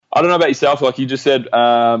I don't know about yourself. Like you just said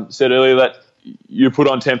earlier that you put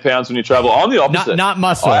on 10 pounds when you travel. I'm the opposite. Not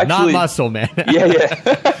muscle, not muscle, man. Yeah.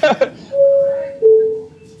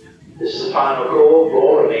 This is the final call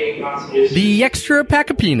for remaining passengers. The Extra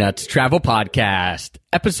Pack of Peanuts Travel Podcast,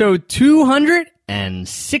 episode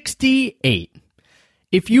 268.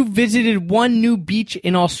 If you visited one new beach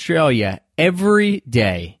in Australia every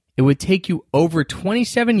day, it would take you over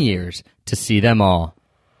 27 years to see them all.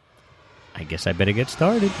 I guess I better get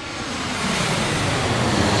started.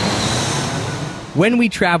 When we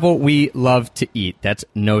travel, we love to eat. That's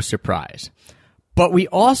no surprise. But we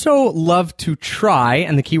also love to try,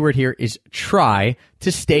 and the key word here is try,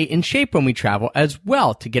 to stay in shape when we travel as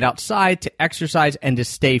well, to get outside, to exercise, and to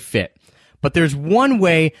stay fit. But there's one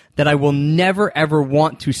way that I will never, ever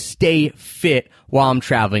want to stay fit while I'm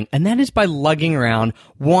traveling, and that is by lugging around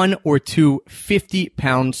 1 or 2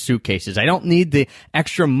 50-pound suitcases. I don't need the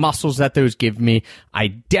extra muscles that those give me. I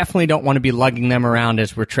definitely don't want to be lugging them around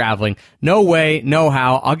as we're traveling. No way, no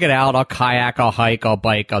how. I'll get out, I'll kayak, I'll hike, I'll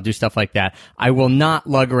bike, I'll do stuff like that. I will not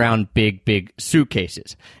lug around big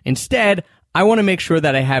suitcases. Instead, I want to make sure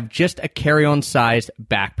that I have just a carry-on sized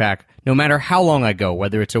backpack no matter how long I go,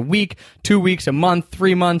 whether it's a week, 2 weeks, a month,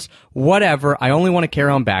 3 months, whatever. I only want a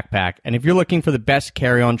carry-on backpack. And if you're looking for the best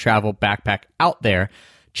carry-on travel backpack out there,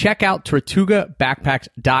 check out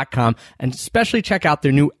TortugaBackpacks.com and especially check out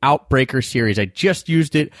their new Outbreaker series. I just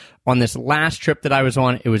used it on this last trip that I was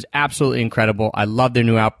on. It was absolutely incredible. I love their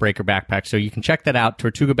new Outbreaker backpack. So you can check that out,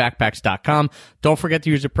 TortugaBackpacks.com. Don't forget to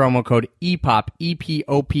use the promo code EPOP,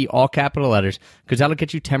 E-P-O-P, all capital letters, because that'll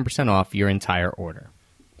get you 10% off your entire order.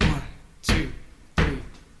 1, 2, 3.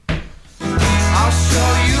 I'll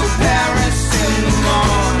show you Paris in the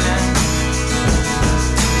morning.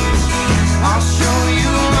 I'll show you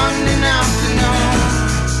London afternoon.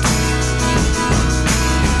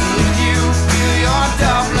 If you feel your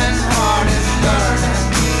Dublin heart is burning,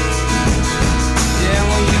 yeah,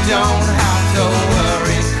 well, you don't have to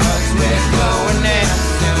worry, 'cause we're going there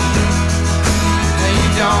soon. And you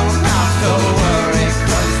don't have to worry,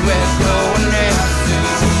 'cause we're going there soon.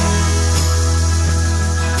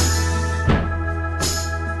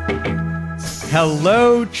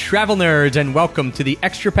 Hello, travel nerds, and welcome to the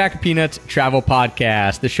Extra Pack of Peanuts Travel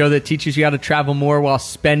Podcast, the show that teaches you how to travel more while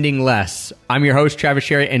spending less. I'm your host, Travis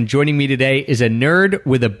Sherry, and joining me today is a nerd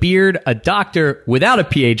with a beard, a doctor without a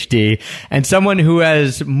PhD, and someone who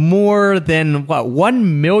has more than,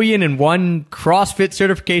 1,000,001 CrossFit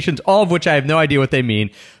certifications, all of which I have no idea what they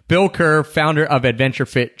mean. Bill Kerr, founder of Adventure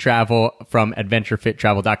Fit Travel from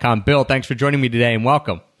AdventureFitTravel.com. Bill, thanks for joining me today, and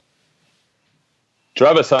welcome.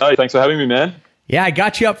 Travis, hi. Thanks for having me, man. Yeah, I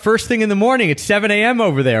got you up first thing in the morning. It's 7 a.m.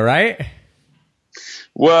 over there, right?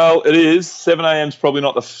 Well, it is. 7 a.m. is probably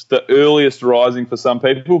not the earliest rising for some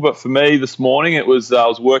people, but for me this morning it was. I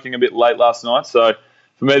was working a bit late last night, so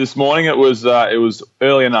for me this morning it was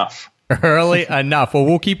early enough. Early enough. Well,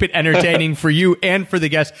 we'll keep it entertaining for you and for the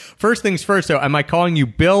guests. First things first, though, am I calling you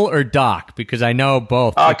Bill or Doc? Because I know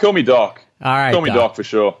both. Call me Doc. All right, call me Doc for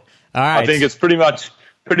sure. All right. I think it's pretty much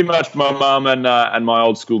my mum and my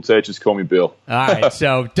old school teachers call me Bill. All right,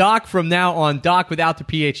 so Doc from now on, Doc without the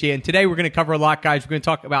PhD. And today we're going to cover a lot, guys. We're going to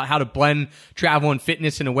talk about how to blend travel and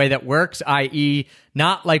fitness in a way that works, i.e.,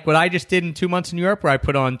 not like what I just did in 2 months in Europe where I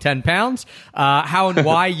put on 10 pounds. How and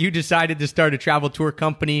why you decided to start a travel tour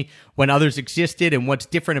company when others existed, and what's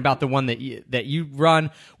different about the one that you run.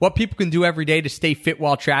 What people can do every day to stay fit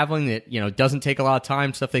while traveling that doesn't take a lot of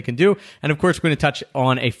time, stuff they can do. And of course, we're going to touch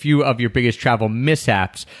on a few of your biggest travel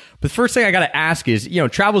mishaps. But the first thing I got to ask is,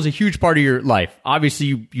 travel is a huge part of your life.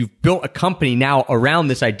 Obviously, you've built a company now around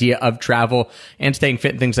this idea of travel and staying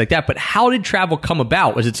fit and things like that. But how did travel come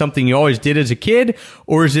about? Was it something you always did as a kid,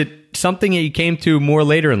 or is it something that you came to more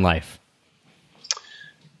later in life?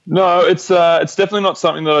 No, it's definitely not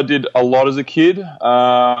something that I did a lot as a kid.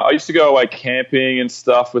 I used to go away camping and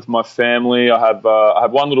stuff with my family. I have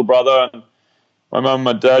one little brother, and my mum and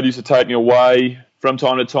my dad used to take me away from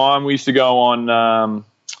time to time. We used to go on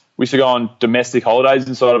domestic holidays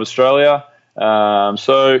inside of Australia.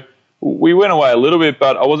 So we went away a little bit,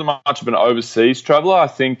 but I wasn't much of an overseas traveler. I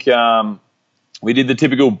think we did the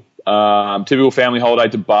typical family holiday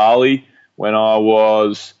to Bali when I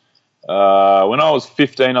was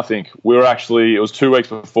 15. I think it was 2 weeks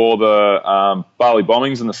before the Bali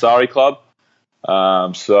bombings and the Sari Club.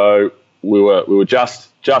 So we were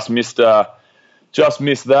just missed that,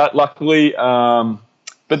 luckily. But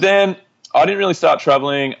then I didn't really start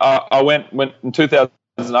traveling. I went in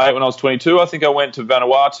 2008 when I was 22. I think I went to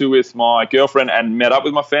Vanuatu with my girlfriend and met up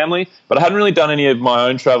with my family. But I hadn't really done any of my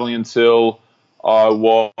own traveling until I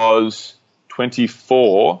was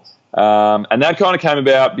 24. And that kind of came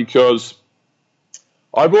about because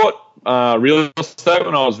I bought real estate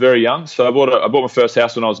when I was very young. So I bought my first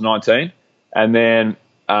house when I was 19, and then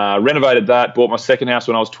renovated that, bought my second house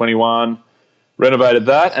when I was 21, renovated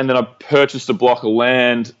that, and then I purchased a block of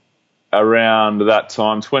land around that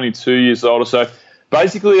time, 22 years old or so.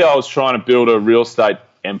 Basically, I was trying to build a real estate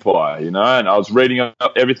empire, and I was reading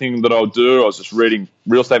up everything that I would do. I was just reading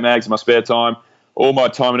real estate mags in my spare time. All my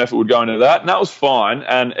time and effort would go into that, and that was fine,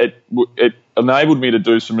 and it enabled me to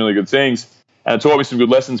do some really good things, and it taught me some good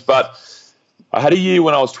lessons. But I had a year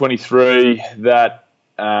when I was 23 that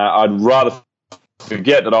I'd rather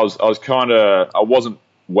forget that I wasn't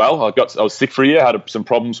well. I was sick for a year. I had some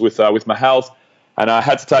problems with my health, and I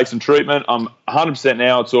had to take some treatment. I'm 100%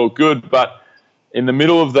 now. It's all good. But in the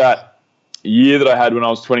middle of that year that I had when I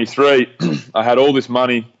was 23, I had all this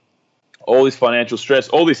money, all this financial stress,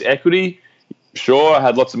 all this equity. Sure, I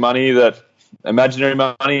had lots of money, that imaginary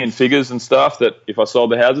money and figures and stuff, that if I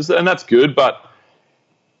sold the houses, and that's good. But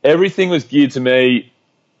everything was geared for me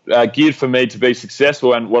to be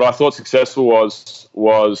successful, and what I thought successful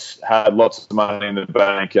was had lots of money in the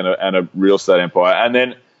bank and a real estate empire. And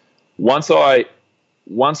then once I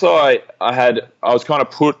was kind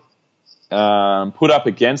of put up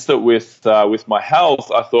against it with my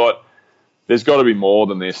health, I thought there's got to be more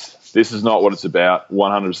than this. This is not what it's about.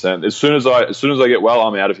 100%. As soon as I get well,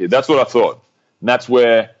 I'm out of here. That's what I thought, and that's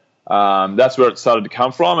where it started to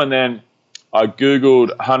come from. And then I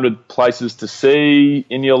Googled 100 places to see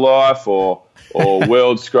in your life, or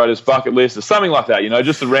world's greatest bucket list, or something like that.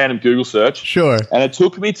 Just a random Google search. Sure. And it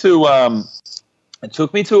took me to a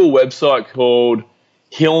website called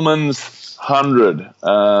Hillman's 100.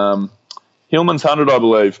 Hillman's 100, I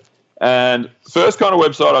believe. And first kind of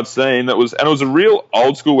website I'd seen it was a real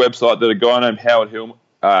old school website that a guy named Howard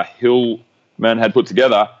Hillman had put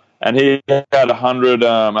together, and he had 100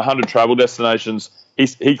 travel destinations.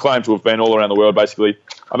 He claimed to have been all around the world, basically.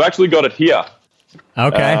 I've actually got it here.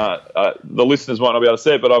 Okay. The listeners might not be able to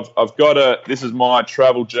see it, but I've got this is my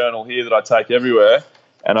travel journal here that I take everywhere,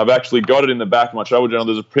 and I've actually got it in the back of my travel journal.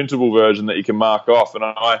 There's a printable version that you can mark off, and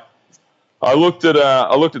I looked at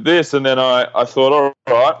this, and then I thought, all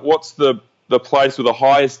right, what's the place with the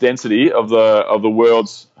highest density of the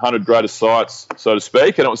world's 100 greatest sites, so to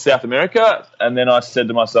speak? And it was South America. And then I said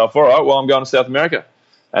to myself, all right, well, I'm going to South America.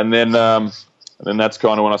 And then that's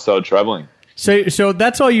kind of when I started traveling. So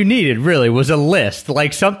that's all you needed, really, was a list,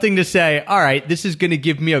 like something to say, all right, this is going to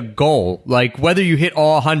give me a goal. Like whether you hit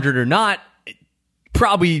all 100 or not,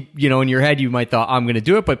 probably, in your head you might thought, I'm going to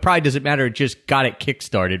do it, but probably doesn't matter. It just got it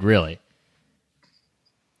kickstarted, really.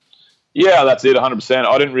 Yeah, that's it, 100%.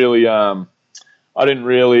 I didn't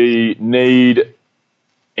really need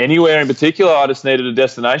anywhere in particular. I just needed a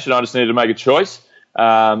destination. I just needed to make a choice.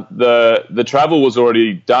 The travel was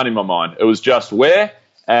already done in my mind. It was just where,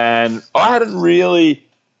 and I hadn't really.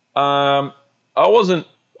 I wasn't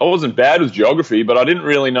bad with geography, but I didn't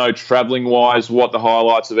really know traveling wise what the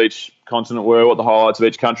highlights of each continent were, what the highlights of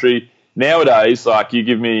each country. Nowadays, like you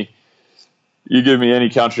give me any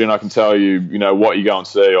country and I can tell you, what you go and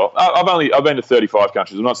see. Or I've been to 35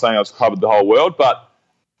 countries. I'm not saying I've covered the whole world, but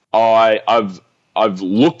I've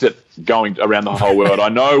looked at going around the whole world. I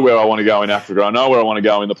know where I want to go in Africa. I know where I want to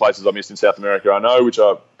go in the places I missed in South America. I know which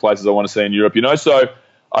are places I want to see in Europe. So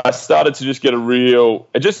I started to just get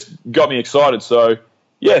it just got me excited. So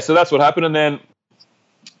yeah, so that's what happened. And then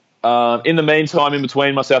in the meantime, in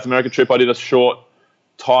between my South America trip, I did a short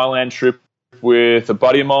Thailand trip with a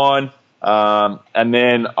buddy of mine. And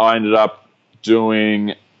then I ended up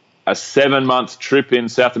doing a 7-month trip in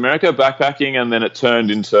South America, backpacking, and then it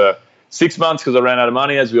turned into 6 months because I ran out of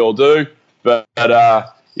money, as we all do. But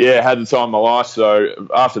yeah, had the time of my life. So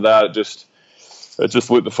after that, it just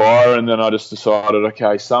lit the fire, and then I just decided,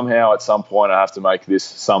 okay, somehow at some point I have to make this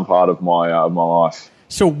some part of my life.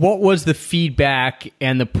 So what was the feedback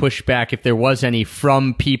and the pushback, if there was any,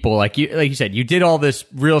 from people? Like you said, you did all this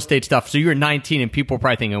real estate stuff. So you were 19 and people were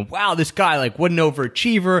probably thinking, wow, this guy, what an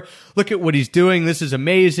overachiever. Look at what he's doing. This is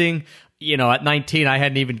amazing. At 19, I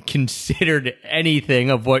hadn't even considered anything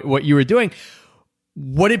of what you were doing.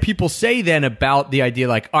 What did people say then about the idea,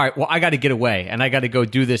 all right, well, I got to get away and I got to go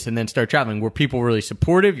do this and then start traveling? Were people really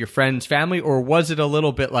supportive, your friends, family, or was it a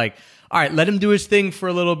little bit like, all right, let him do his thing for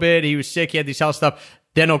a little bit. He was sick. He had these health stuff.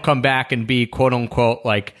 Then he'll come back and be quote unquote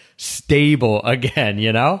stable again,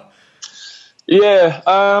 Yeah.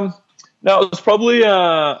 No, it was probably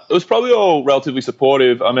all relatively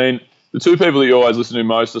supportive. I mean, the two people that you always listen to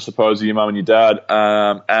most, I suppose, are your mum and your dad.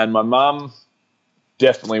 And my mum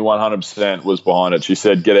definitely 100% was behind it. She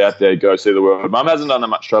said, get out there, go see the world. Mum hasn't done that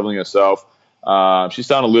much traveling herself. She's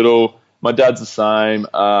done a little. My dad's the same.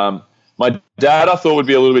 My dad, I thought, would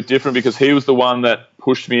be a little bit different because he was the one that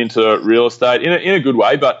pushed me into real estate in a good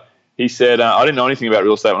way. But he said, I didn't know anything about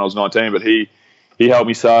real estate when I was 19, but he helped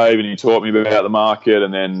me save and he taught me about the market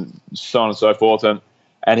and then so on and so forth.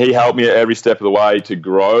 And he helped me at every step of the way to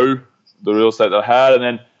grow the real estate that I had. And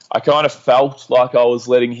then I kind of felt like I was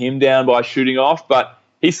letting him down by shooting off, but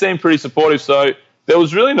he seemed pretty supportive. So there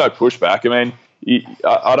was really no pushback. I mean,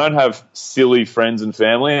 I don't have silly friends and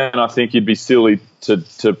family, and I think you'd be silly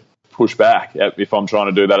to push back if I'm trying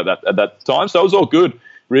to do that at that time. So it was all good,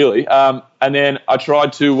 really. And then I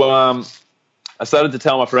tried to, I started to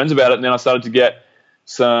tell my friends about it, and then I started to get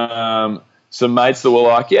some mates that were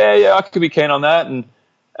like, yeah, I could be keen on that. And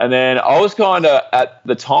then I was kind of, at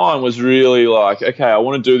the time, was really like, okay, I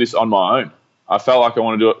want to do this on my own. I felt like I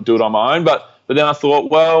want to do it on my own. But then I thought,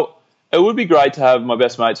 well, it would be great to have my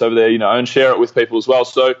best mates over there, and share it with people as well.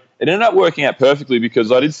 So it ended up working out perfectly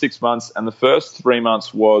because I did 6 months, and the first 3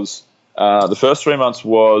 months was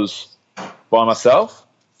by myself.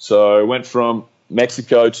 So I went from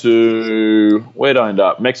Mexico to where did I end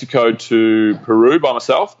up? Mexico to Peru by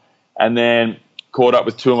myself, and then caught up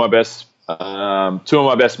with two of my best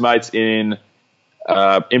mates in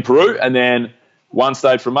Peru, and then one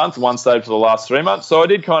stayed for a month, one stayed for the last 3 months. So I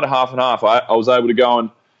did kind of half and half. I was able to go and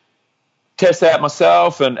test out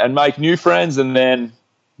myself and make new friends, and then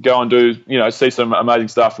go and do, see some amazing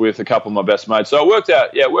stuff with a couple of my best mates. So it worked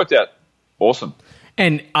out. Yeah, it worked out awesome.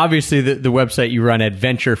 And obviously the website you run,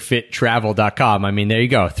 adventurefittravel.com. I mean, there you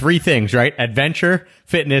go. 3 things, right? Adventure,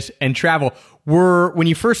 fitness, and travel. When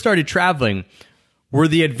you first started traveling, were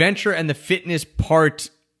the adventure and the fitness part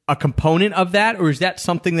a component of that, or is that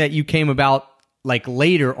something that you came about like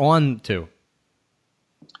later on to?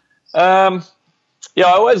 Yeah,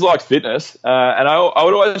 I always liked fitness, and I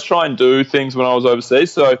would always try and do things when I was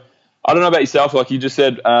overseas. So I don't know about yourself, like you just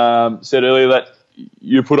said earlier that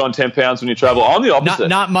you put on 10 pounds when you travel. I'm the opposite.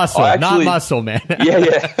 Not muscle, not muscle, man.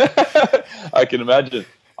 Yeah. I can imagine.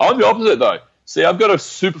 I'm the opposite though. See, I've got a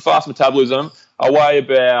super fast metabolism. I weigh at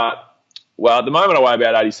the moment I weigh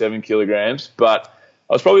about 87 kilograms, but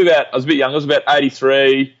I was a bit younger. I was about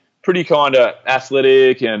 83, pretty kind of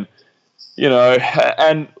athletic and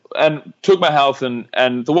took my health and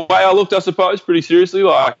the way I looked, I suppose, pretty seriously.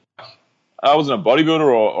 Like, I wasn't a bodybuilder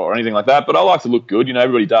or anything like that, but I like to look good.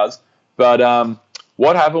 Everybody does. But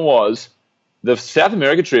what happened was the South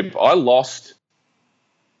America trip, I lost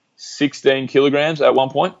 16 kilograms at one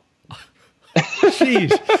point.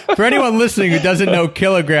 Jeez. For anyone listening who doesn't know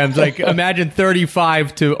kilograms, like imagine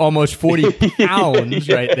 35 to almost 40 pounds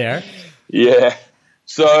right there. Yeah.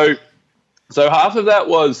 So half of that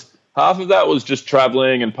was just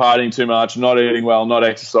traveling and partying too much, not eating well, not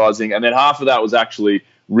exercising. And then half of that was actually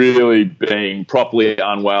really being properly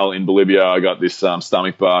unwell in Bolivia. I got this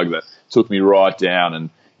stomach bug that took me right down and,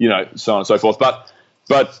 so on and so forth. But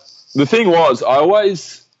the thing was, I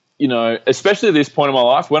always, especially at this point in my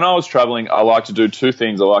life, when I was traveling, I like to do 2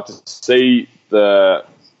 things. I like to see the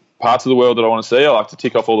parts of the world that I want to see. I like to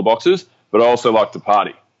tick off all the boxes, but I also like to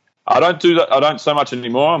party. I don't do that. I don't so much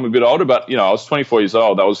anymore. I'm a bit older, but, I was 24 years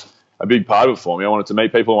old. That was a big part of it for me. I wanted to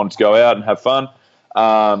meet people. I wanted to go out and have fun.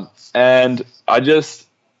 And I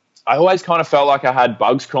always kind of felt like I had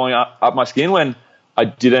bugs crawling up my skin when I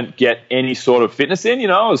didn't get any sort of fitness in.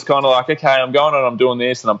 I was kind of like, okay, I'm going and I'm doing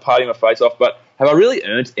this and I'm partying my face off, but have I really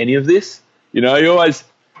earned any of this?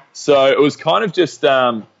 So it was kind of just,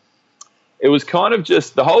 the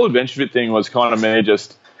whole Adventure Fit thing was kind of me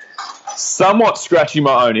just somewhat scratching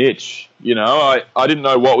my own itch. I didn't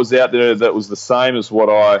know what was out there that was the same as what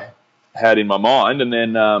I had in my mind. And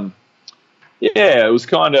then, it was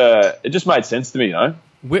it just made sense to me,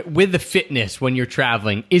 With the fitness when you're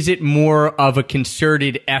traveling, is it more of a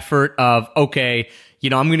concerted effort of, okay,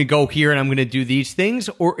 I'm going to go here and I'm going to do these things?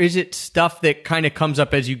 Or is it stuff that kind of comes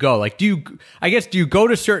up as you go? Like, do you go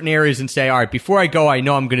to certain areas and say, all right, before I go, I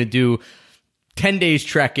know I'm going to do 10 days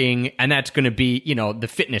trekking and that's going to be, the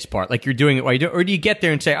fitness part. Like you're doing it while you do it. Or do you get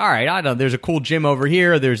there and say, all right, I don't know, there's a cool gym over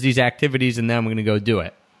here. There's these activities and then I'm going to go do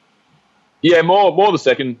it. Yeah, more the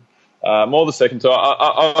second. So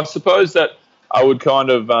I suppose that I would kind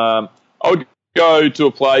of I would go to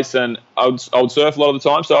a place and I would surf a lot of the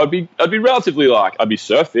time. So I'd be relatively I'd be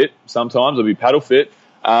surf fit sometimes. I'd be paddle fit.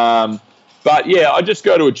 But yeah, I'd just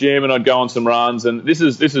go to a gym and I'd go on some runs. And this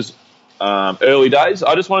is early days.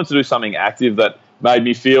 I just wanted to do something active that made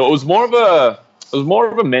me feel. It was more of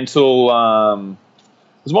a mental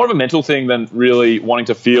thing than really wanting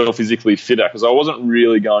to feel physically fitter, because I wasn't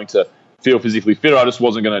really going to feel physically fitter. I just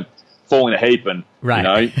wasn't going to fall in a heap and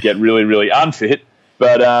get really, really unfit.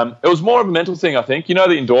 But it was more of a mental thing, I think. The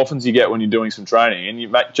endorphins you get when you're doing some training and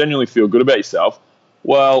you genuinely feel good about yourself.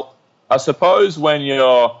 Well, I suppose when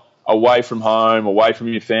you're away from home, away from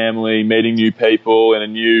your family, meeting new people in a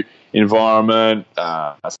new environment,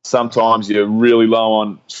 sometimes you're really low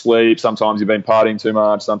on sleep, sometimes you've been partying too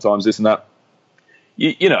much, sometimes this and that.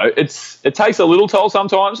 You know, it takes a little toll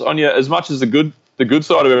sometimes on you, as much as the good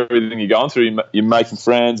side of everything you're going through, you're making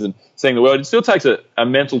friends and seeing the world. It still takes a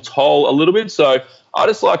mental toll a little bit. So I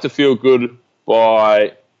just like to feel good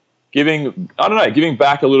by giving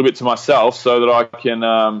back a little bit to myself so that I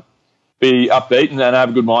can be upbeat and have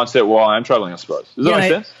a good mindset while I am traveling, I suppose. Does that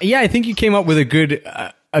make sense? Yeah, I think you came up with a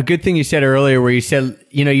good thing you said earlier where you said,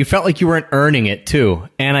 you know, you felt like you weren't earning it too.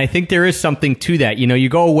 And I think there is something to that. You know, you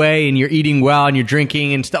go away and you're eating well and you're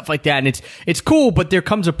drinking and stuff like that. And it's cool, but there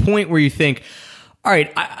comes a point where you think, all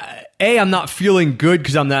right, I'm not feeling good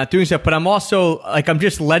because I'm not doing stuff, but I'm also like, I'm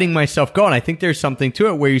just letting myself go. And I think there's something to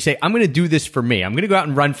it where you say, I'm going to do this for me. I'm going to go out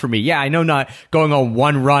and run for me. Yeah, I know not going on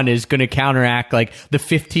one run is going to counteract like the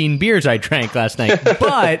 15 beers I drank last night,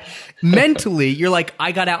 but mentally you're like,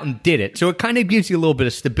 I got out and did it. So it kind of gives you a little bit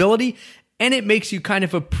of stability. And it makes you kind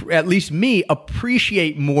of, at least me,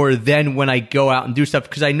 appreciate more than when I go out and do stuff,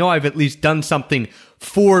 because I know I've at least done something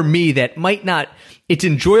for me that might not, it's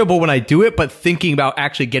enjoyable when I do it, but thinking about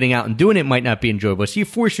actually getting out and doing it might not be enjoyable. So you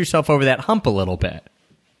force yourself over that hump a little bit.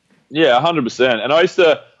 Yeah, 100%. And I used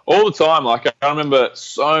to, all the time, like I remember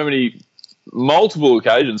multiple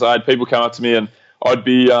occasions, I had people come up to me and I'd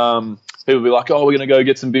be, people would be like, oh, we're going to go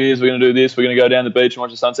get some beers, we're going to do this, we're going to go down the beach and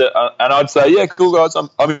watch the sunset. And I'd say, yeah, cool, guys,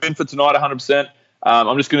 I'm in for tonight 100%.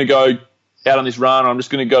 I'm just going to go out on this run. I'm just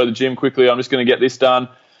going to go to the gym quickly. I'm just going to get this done.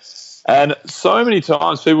 And so many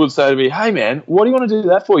times people would say to me, hey, man, what do you want to do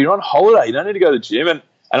that for? You're on holiday. You don't need to go to the gym. And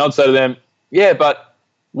I'd say to them, yeah, but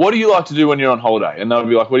what do you like to do when you're on holiday? And they'll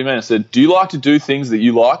be like, what do you mean? I said, do you like to do things that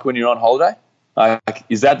you like when you're on holiday? Like,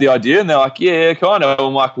 is that the idea? And they're like, yeah, kind of.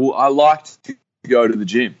 I'm like, well, I like to go to the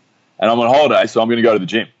gym. And I'm on holiday, so I'm going to go to the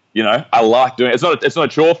gym. You know, I like doing it. It's not a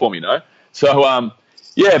chore for me, you know. So,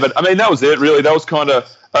 yeah, but I mean, that was it, really. That was kind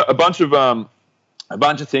of a bunch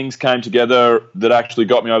of things came together that actually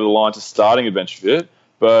got me over the line to starting Adventure Fit.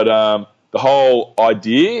 But the whole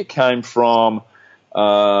idea came from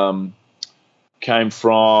the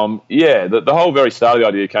whole very start of the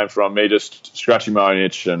idea came from me just scratching my own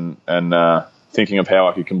itch and thinking of how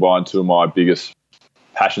I could combine two of my biggest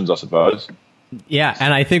passions, I suppose. Yeah,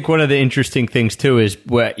 and I think one of the interesting things too is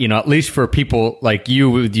what, you know, at least for people like you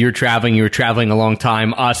were traveling a long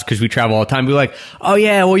time, us, because we travel all the time, we're like, oh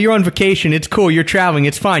yeah, well, you're on vacation, it's cool, you're traveling,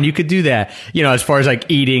 it's fine, you could do that, you know, as far as like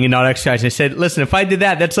eating and not exercising. I said, listen, if I did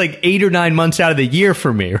that, that's like 8 or 9 months out of the year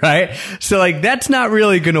for me, right? So like, that's not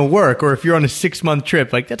really gonna work. Or if you're on a 6-month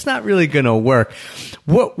trip, like, that's not really gonna work.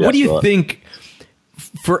 What do you think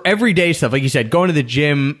for everyday stuff, like you said, going to the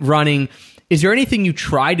gym, running? Is there anything you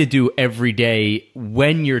try to do every day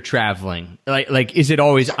when you're traveling? Like, is it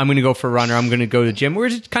always, I'm going to go for a run or I'm going to go to the gym? Or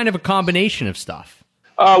is it kind of a combination of stuff?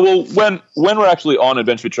 Well, when we're actually on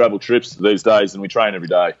Adventure Fit travel trips these days and we train every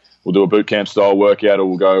day, we'll do a boot camp style workout or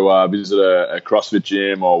we'll go visit a CrossFit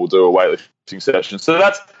gym or we'll do a weightlifting session. So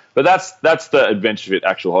that's the Adventure Fit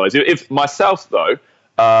actual holidays. If it's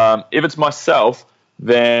myself,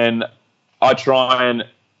 then I try and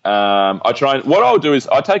what I'll do is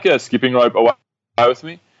I take a skipping rope away with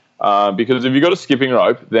me because if you've got a skipping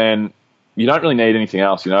rope, then you don't really need anything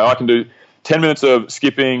else. You know, I can do 10 minutes of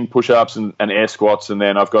skipping, push-ups and air squats, and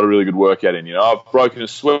then I've got a really good workout in. You know, I've broken a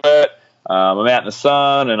sweat, I'm out in the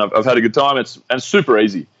sun, and I've had a good time. It's super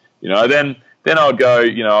easy. You know, then I'd go,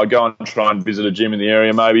 you know, I'd go and try and visit a gym in the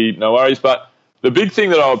area, maybe, no worries. But the big thing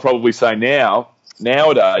that I would probably say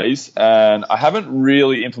nowadays, and I haven't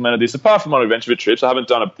really implemented this apart from on Adventure Fit trips. I haven't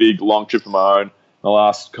done a big long trip of my own in the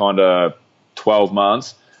last kind of 12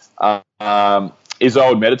 months. Is I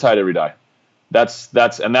would meditate every day. That's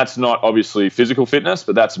not obviously physical fitness,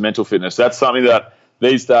 but that's mental fitness. That's something that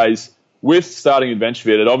these days with starting Adventure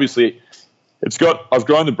Fit, I've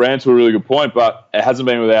grown the brand to a really good point, but it hasn't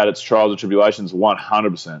been without its trials and tribulations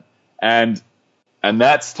 100%. And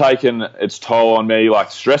that's taken its toll on me,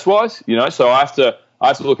 like stress-wise, you know. So I have to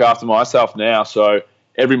look after myself now. So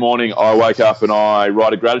every morning I wake up and I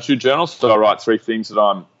write a gratitude journal. So I write 3 things that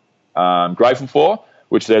I'm grateful for,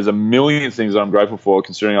 which there's a million things that I'm grateful for,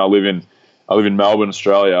 considering I live in Melbourne,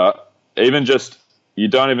 Australia. Even just I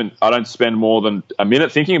don't spend more than a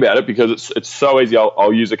minute thinking about it because it's so easy.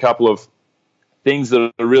 I'll use a couple of things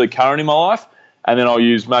that are really current in my life. And then I'll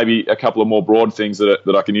use maybe a couple of more broad things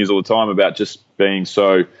that I can use all the time about just being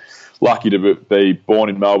so lucky to be born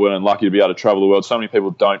in Melbourne and lucky to be able to travel the world. So many people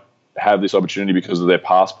don't have this opportunity because of their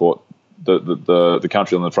passport, the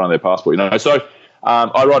country on the front of their passport, you know. So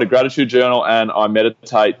I write a gratitude journal and I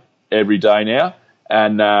meditate every day now.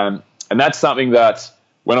 And And that's something that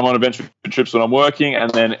when I'm on adventure trips, when I'm working,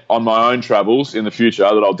 and then on my own travels in the future,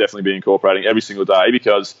 that I'll definitely be incorporating every single day,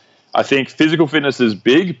 because I think physical fitness is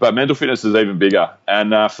big, but mental fitness is even bigger.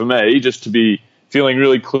 And for me, just to be feeling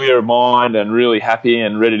really clear of mind and really happy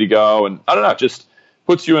and ready to go, and I don't know, it just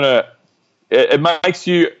puts you in it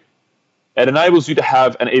enables you to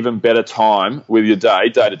have an even better time with your day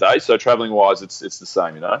to day. So traveling wise, it's the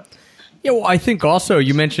same, you know? Yeah, well, I think also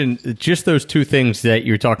you mentioned just those two things that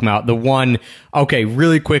you were talking about. The one, okay,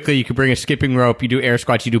 really quickly, you could bring a skipping rope, you do air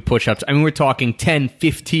squats, you do push-ups. I mean, we're talking 10,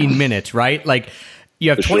 15 minutes, right? Like,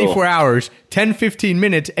 you have 24 hours, 10, 15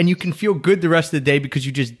 minutes, and you can feel good the rest of the day because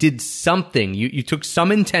you just did something. You took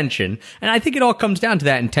some intention, and I think it all comes down to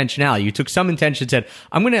that intentionality. You took some intention and said,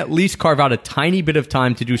 I'm going to at least carve out a tiny bit of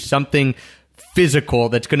time to do something physical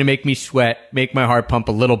that's going to make me sweat, make my heart pump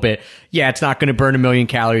a little bit. Yeah, it's not going to burn 1 million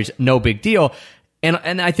calories, no big deal.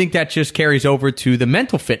 And I think that just carries over to the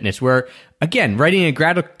mental fitness where, again, writing a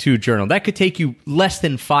gratitude journal, that could take you less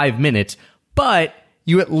than 5 minutes, but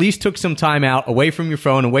you at least took some time out away from your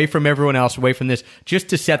phone, away from everyone else, away from this, just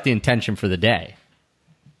to set the intention for the day.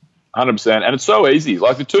 100%. And it's so easy.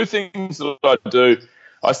 Like the two things that I do,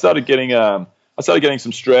 I started getting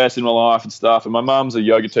some stress in my life and stuff. And my mum's a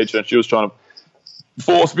yoga teacher, and she was trying to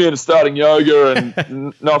force me into starting yoga,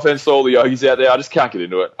 and no offense to all the yogis out there, I just can't get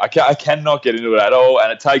into it. I cannot get into it at all.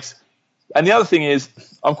 And the other thing is,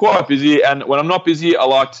 I'm quite busy, and when I'm not busy, I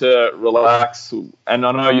like to relax. And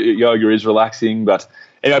I know yoga is relaxing, but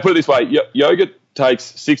anyway, put it this way, yoga takes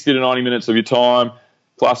 60 to 90 minutes of your time,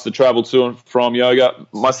 plus the travel to and from yoga.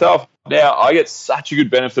 Myself, now, I get such a good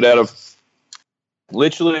benefit out of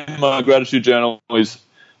literally my gratitude journal is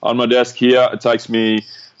on my desk here. It takes me,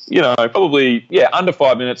 probably, under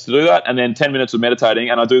 5 minutes to do that, and then 10 minutes of meditating,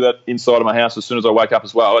 and I do that inside of my house as soon as I wake up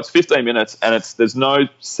as well. It's 15 minutes, and there's no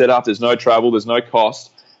setup, there's no travel, there's no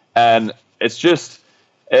cost, and it's just,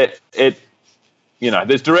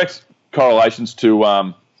 there's direct correlations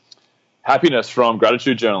to happiness from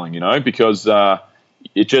gratitude journaling, because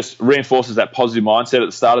it just reinforces that positive mindset at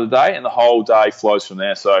the start of the day, and the whole day flows from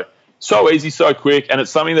there. So easy, so quick, and it's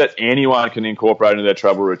something that anyone can incorporate into their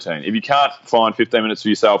travel routine. If you can't find 15 minutes for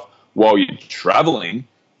yourself while you're traveling,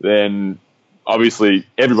 then obviously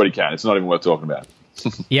everybody can. It's not even worth talking about.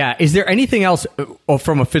 Yeah. Is there anything else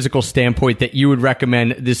from a physical standpoint that you would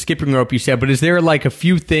recommend? The skipping rope you said, but is there like a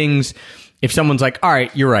few things if someone's like, all right,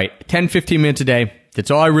 you're right, 10, 15 minutes a day, that's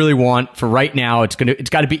all I really want for right now. It's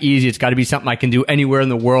got to be easy. It's got to be something I can do anywhere in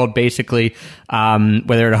the world, basically,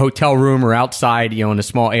 whether at a hotel room or outside, in a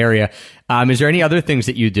small area. Is there any other things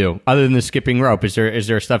that you do other than the skipping rope? Is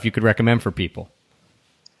there stuff you could recommend for people?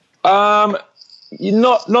 Not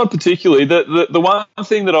particularly. The one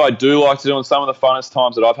thing that I do like to do, and some of the funnest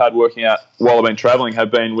times that I've had working out while I've been traveling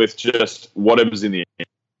have been with just whatever's in the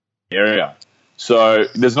area. So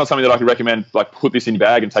there's not something that I could recommend, like put this in your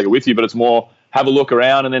bag and take it with you, but it's more have a look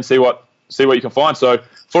around and then see what you can find. So,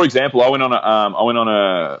 for example, I went on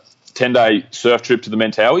a 10-day surf trip to the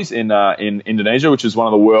Mentawais in Indonesia, which is one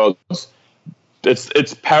of the world's.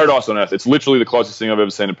 It's paradise on earth. It's literally the closest thing I've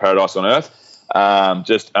ever seen to paradise on earth.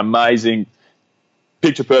 Just amazing,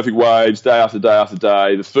 picture perfect waves day after day after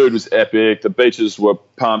day. The food was epic. The beaches were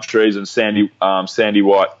palm trees and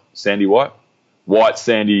white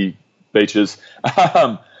sandy beaches.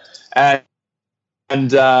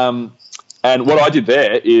 And what I did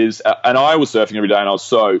there is, and I was surfing every day, and I was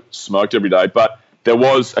so smoked every day. But there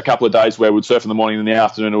was a couple of days where we'd surf in the morning, and in the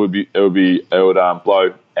afternoon it would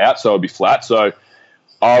blow out, so it would be flat. So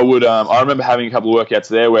I remember having a couple of workouts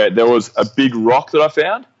there where there was a big rock that I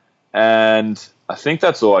found, and I think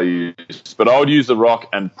that's all I used. But I would use the rock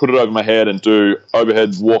and put it over my head and do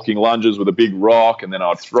overhead walking lunges with a big rock, and then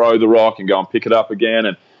I'd throw the rock and go and pick it up again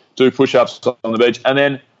and do push-ups on the beach. And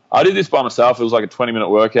then I did this by myself. It was like a 20-minute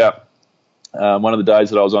workout. One of the days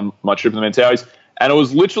that I was on my trip in the Mentawais, and it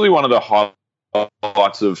was literally one of the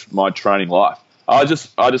highlights of my training life. I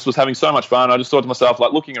just was having so much fun. I just thought to myself,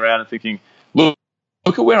 like looking around and thinking, look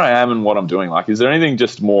at where I am and what I'm doing. Like, is there anything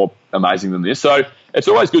just more amazing than this? So it's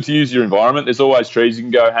always good to use your environment. There's always trees you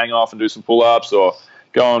can go hang off and do some pull-ups, or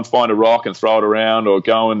go and find a rock and throw it around, or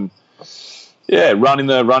go and run in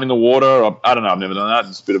the water. Or, I don't know. I've never done that.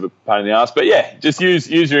 It's a bit of a pain in the ass, but yeah, just use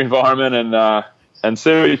your environment and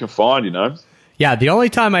see what you can find, Yeah, the only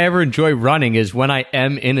time I ever enjoy running is when I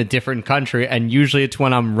am in a different country, and usually it's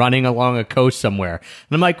when I'm running along a coast somewhere.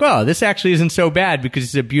 And I'm like, well, this actually isn't so bad because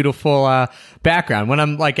it's a beautiful background. When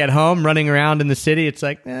I'm like at home running around in the city, it's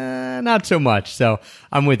like, not so much. So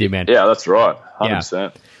I'm with you, man. Yeah, that's right. 100%.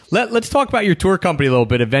 Yeah. Let's talk about your tour company a little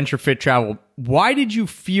bit, Adventure Fit Travel. why did you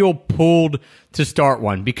feel pulled to start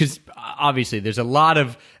one? Because obviously there's a lot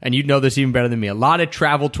of, and you know this even better than me, a lot of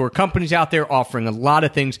travel tour companies out there offering a lot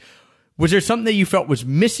of things. Was there something that you felt was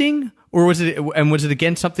missing, or was it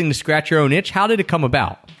again something to scratch your own itch? How did it come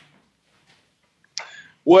about?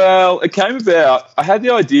 Well, it came about, I had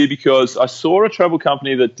the idea because I saw a travel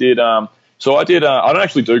company that did, I don't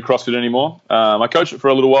actually do CrossFit anymore. I coached it for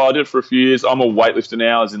a little while. I did it for a few years. I'm a weightlifter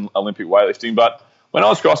now, as in Olympic weightlifting. But when I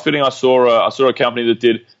was CrossFitting, I saw a company that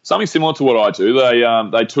did something similar to what I do.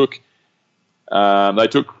 They took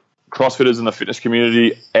CrossFitters in the fitness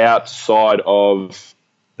community outside of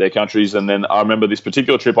their countries. And then I remember this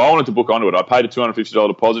particular trip, I wanted to book onto it. I paid a $250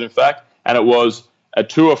 deposit, in fact, and it was a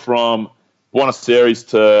tour from Buenos Aires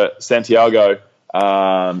to Santiago,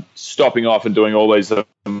 stopping off and doing all these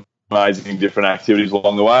amazing different activities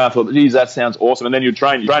along the way. I thought, geez, that sounds awesome. And then you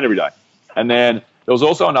train every day. And then there was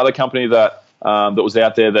also another company that was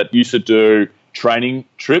out there that used to do training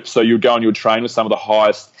trips. So you'd go and you would train with some of the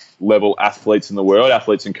highest level athletes in the world,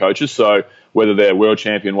 athletes and coaches. So whether they're world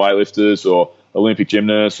champion weightlifters or Olympic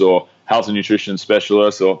gymnasts or health and nutrition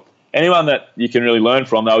specialists or anyone that you can really learn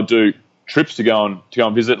from, they would do trips to go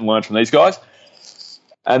and visit and learn from these guys.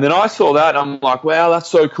 And then I saw that, and I'm like, wow, that's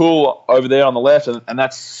so cool over there on the left, and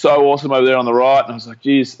that's so awesome over there on the right. And I was like,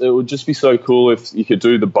 geez, it would just be so cool if you could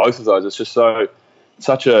do the both of those. It's just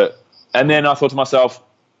such a. And then I thought to myself,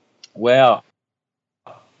 wow,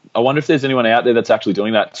 I wonder if there's anyone out there that's actually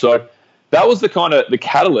doing that. So that was the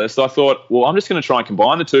catalyst. I thought, well, I'm just going to try and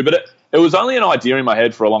combine the two. But it was only an idea in my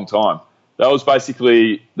head for a long time.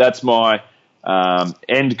 That's my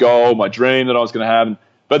end goal, my dream that I was going to have.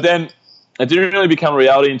 But then it didn't really become a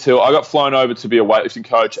reality until I got flown over to be a weightlifting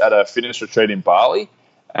coach at a fitness retreat in Bali.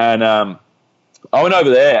 And I went over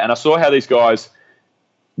there and I saw how these guys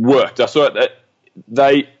worked. I saw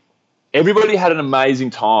that everybody had an amazing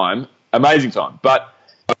time, but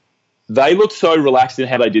they looked so relaxed in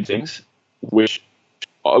how they did things, which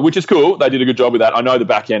is cool. They did a good job with that. I know the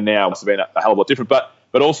back end now must have been a hell of a lot different, but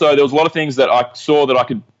also there was a lot of things that I saw that I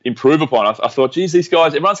could improve upon. I thought, geez, these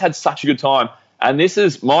guys, everyone's had such a good time. And this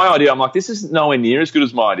is my idea. I'm like, this is nowhere near as good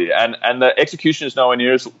as my idea. And the execution is nowhere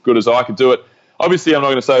near as good as I could do it. Obviously, I'm not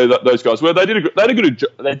going to say that those guys were. They did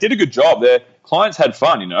a good job. Their clients had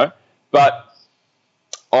fun, But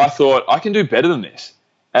I thought, I can do better than this.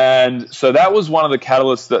 And so that was one of the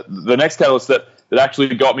catalysts, the next catalyst that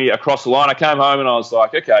actually got me across the line. I came home and I was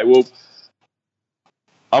like, okay, well,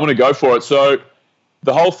 I'm going to go for it. So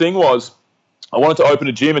the whole thing was, I wanted to open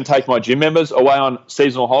a gym and take my gym members away on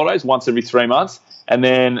seasonal holidays once every 3 months. And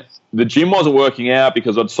then the gym wasn't working out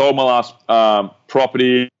because I'd sold my last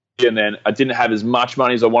property, and then I didn't have as much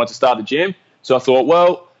money as I wanted to start the gym. So I thought,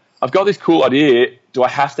 well, I've got this cool idea. Do I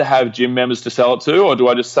have to have gym members to sell it to, or do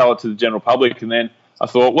I just sell it to the general public? And then I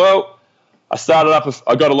thought, well, I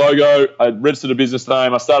got a logo, I registered a business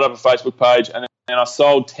name, I started up a Facebook page, and then I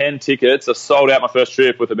sold 10 tickets. I sold out my first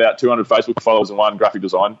trip with about 200 Facebook followers and one graphic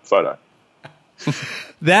design photo.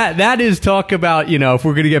 That is talk about, if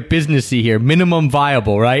we're going to get businessy here, minimum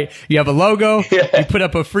viable, right? You have a logo, You put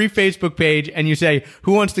up a free Facebook page, and you say,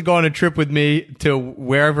 who wants to go on a trip with me to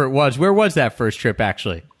wherever it was? Where was that first trip,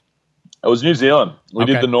 actually? It was New Zealand. We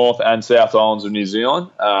did the North and South Islands of New Zealand.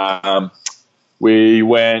 We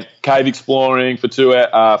went cave exploring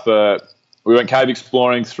we went cave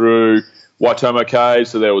exploring through Waitomo Cave,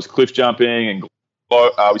 so there was cliff jumping, and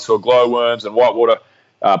we saw glowworms and whitewater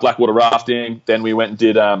blackwater rafting. Then we went and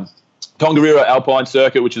did Tongariro Alpine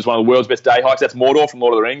Circuit, which is one of the world's best day hikes. That's Mordor from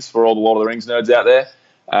Lord of the Rings, for all the Lord of the Rings nerds out there.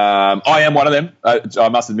 I am one of them, I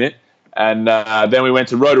must admit. And then we went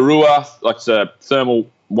to Rotorua, like it's a thermal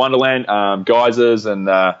wonderland, geysers and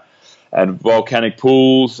volcanic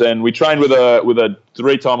pools. And we trained with a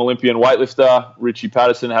 3-time Olympian weightlifter, Richie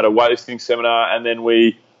Patterson, had a weightlifting seminar, and then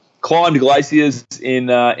we climbed glaciers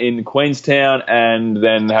in Queenstown, and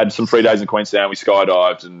then had some free days in Queenstown. We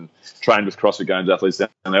skydived and trained with CrossFit Games athletes down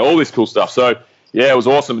there, all this cool stuff. So, yeah, it was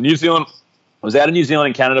awesome. New Zealand, I was out of New Zealand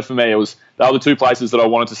and Canada for me. They were the two places that I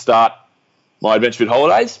wanted to start my Adventure Fit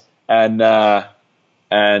holidays, and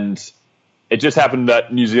it just happened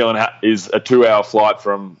that New Zealand is a 2-hour flight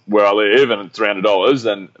from where I live, and it's $300,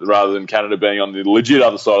 and rather than Canada being on the legit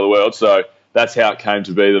other side of the world. So that's how it came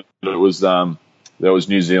to be that it was there was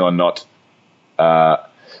New Zealand, not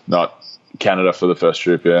Canada for the first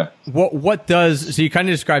trip. Yeah. So you kind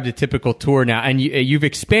of described a typical tour now, and you've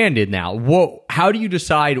expanded now. How do you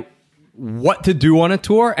decide what to do on a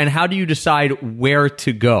tour, and how do you decide where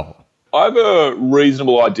to go? I have a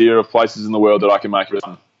reasonable idea of places in the world that I can make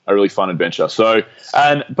a really fun adventure. So,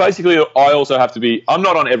 and basically I also have to be, I'm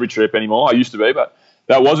not on every trip anymore. I used to be, but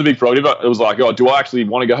that was a big prerogative. It was like, oh, do I actually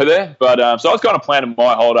want to go there? But so I was kind of planning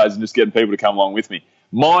my holidays and just getting people to come along with me.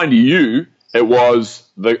 Mind you, it was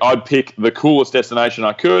I'd pick the coolest destination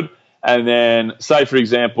I could, and then say, for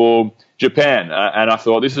example, Japan. And I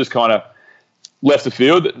thought this is kind of left the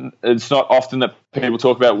field. It's not often that people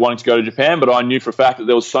talk about wanting to go to Japan, but I knew for a fact that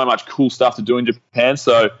there was so much cool stuff to do in Japan.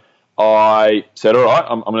 So I said, all right,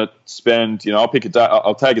 I'm going to spend, I'll pick a day,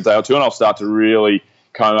 I'll take a day or two, and I'll start to really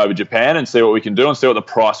come over Japan and see what we can do and see what the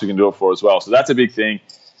price we can do it for as well. So that's a big thing.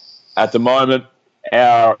 At the moment,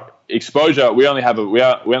 our exposure, we only have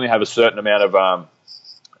a certain amount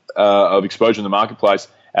of exposure in the marketplace.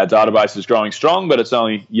 Our database is growing strong, but it's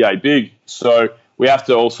only yay big. So we have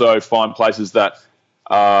to also find places that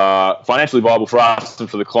are financially viable for us and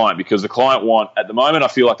for the client, because the client at the moment, I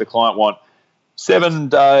feel like the client want 7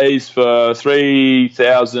 days for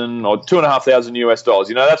 $3,000 or $2,500 US.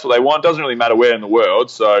 That's what they want. Doesn't really matter where in the world.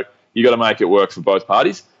 So you got to make it work for both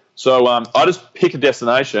parties. So I just pick a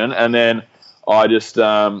destination, and then I just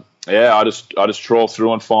trawl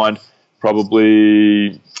through and find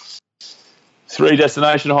probably 3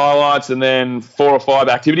 destination highlights and then 4 or 5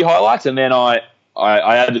 activity highlights, and then I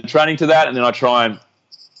add the training to that, and then I try and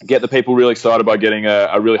get the people really excited by getting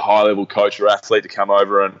a really high level coach or athlete to come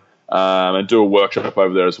over and do a workshop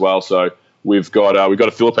over there as well. So we've got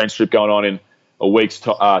a Philippines trip going on in 3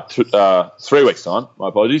 weeks time. My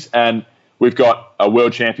apologies. And we've got a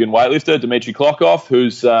world champion weightlifter, Dmitry Klokov,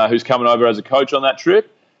 who's coming over as a coach on that trip.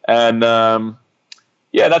 And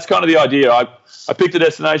that's kind of the idea. I pick the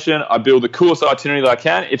destination, I build the coolest itinerary that I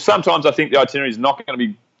can. If sometimes I think the itinerary is not going to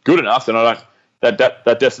be good enough, then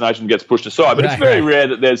that destination gets pushed aside. But it's very rare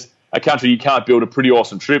that there's a country you can't build a pretty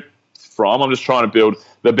awesome trip from. I'm just trying to build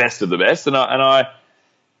the best of the best, that's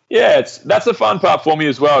the fun part for me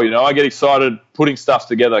as well. I get excited putting stuff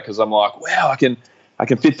together because I'm like, wow, I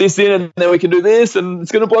can fit this in, and then we can do this, and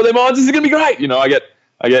it's going to blow their minds. This is going to be great.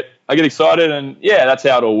 I get excited, and that's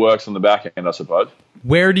how it all works on the back end, I suppose.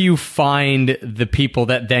 Where do you find the people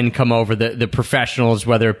that then come over, the professionals,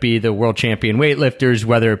 whether it be the world champion weightlifters,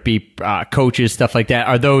 whether it be coaches, stuff like that?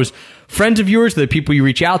 Are those friends of yours, the people you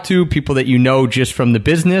reach out to, people that you know just from the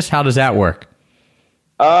business? How does that work?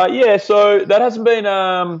 So that hasn't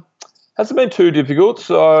been too difficult.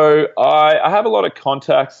 So I have a lot of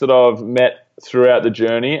contacts that I've met throughout the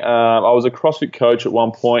journey. I was a CrossFit coach at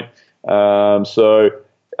one point. So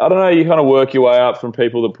I don't know, you kind of work your way up from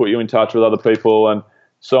people that put you in touch with other people and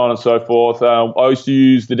so on and so forth. I used to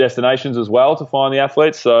use the destinations as well to find the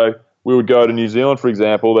athletes. So we would go to New Zealand, for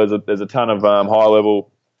example. There's a ton of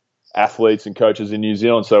high-level athletes and coaches in New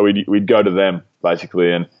Zealand, so we'd go to them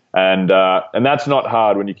basically, and that's not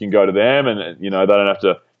hard when you can go to them, and they don't have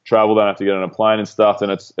to travel, they don't have to get on a plane and stuff,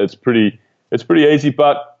 and it's pretty easy.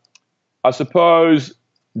 But I suppose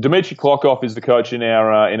Dmitry Klokov is the coach in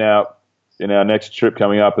our next trip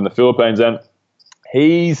coming up in the Philippines, and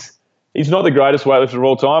he's not the greatest weightlifter of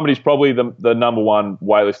all time, but he's probably the number one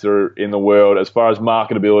weightlifter in the world as far as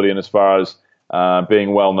marketability and as far as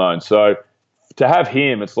being well known. So to have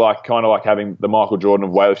him, it's kind of like having the Michael Jordan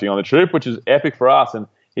of weightlifting on the trip, which is epic for us. And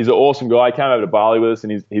he's an awesome guy. He came over to Bali with us,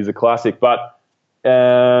 and he's a classic. But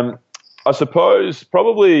I suppose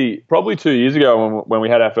probably 2 years ago when we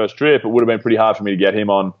had our first trip, it would have been pretty hard for me to get him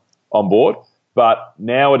on board. But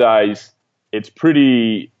nowadays, it's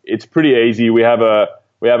pretty easy. We have a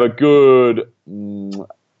good.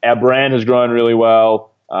 Our brand has grown really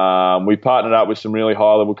well. We've partnered up with some really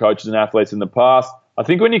high level coaches and athletes in the past. I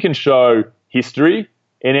think when you can show history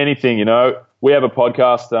in anything, we have a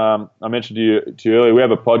podcast. I mentioned to you earlier. We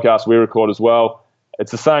have a podcast we record as well.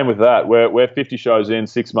 It's the same with that. We're 50 shows in,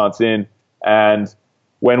 6 months in, and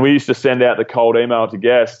when we used to send out the cold email to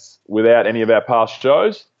guests without any of our past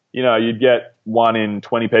shows, you'd get 1 in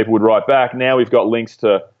 20 people would write back. Now we've got links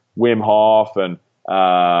to Wim Hof and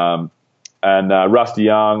Rusty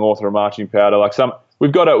Young, author of Marching Powder.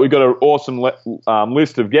 We've got an awesome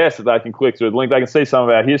list of guests that they can click through the link. They can see some of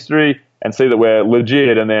our history and see that we're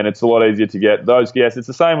legit, and then it's a lot easier to get those guests. It's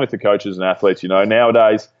the same with the coaches and athletes.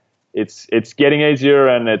 Nowadays it's getting easier,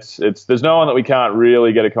 and there's no one that we can't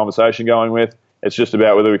really get a conversation going with. It's just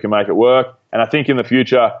about whether we can make it work. And I think in the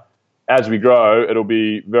future, as we grow, it'll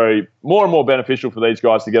be more and more beneficial for these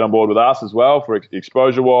guys to get on board with us as well, for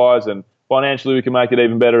exposure-wise, and financially we can make it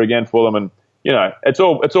even better again for them. And it's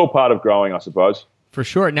all part of growing, I suppose. For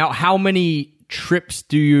sure. Now, how many trips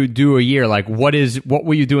do you do a year? Like, what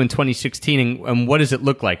will you do in 2016, and what does it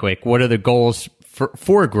look like? Like, what are the goals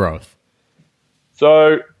for growth?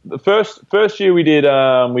 So the first year we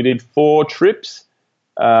did 4 trips.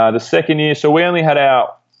 The second year, so we only had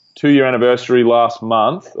our 2-year anniversary last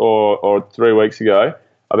month or 3 weeks ago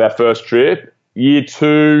of our first trip. year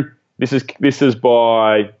 2, this is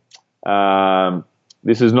by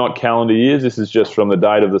this is not calendar years. This is just from the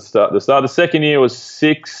date of the start. The second year was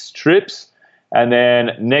 6 trips, and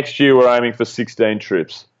then next year we're aiming for 16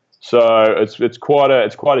 trips. So it's quite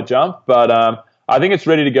a jump, but I think it's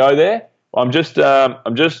ready to go there. I'm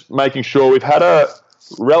just making sure. We've had a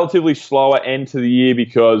relatively slower end to the year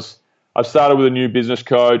because I've started with a new business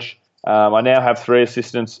coach. I now have 3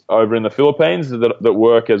 assistants over in the Philippines that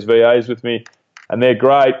work as VAs with me, and they're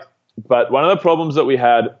great. But one of the problems that we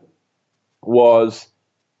had was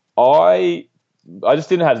I just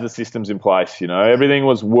didn't have the systems in place. You know, everything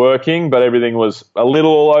was working, but everything was a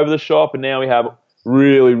little all over the shop. And now we have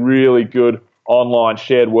really, really good online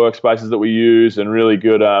shared workspaces that we use, and really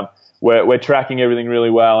good. We're tracking everything really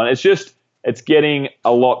well, and it's getting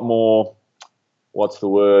a lot more. What's the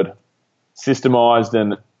word? Systemized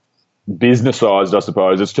and businessized, I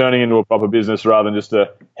suppose. It's turning into a proper business rather than just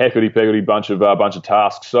a heckledy-peckledy bunch of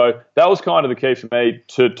tasks. So that was kind of the key for me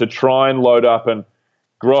to try and load up and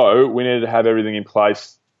grow. We needed to have everything in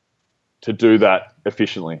place to do that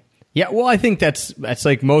efficiently. Yeah, well, I think that's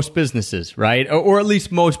like most businesses, right? Or at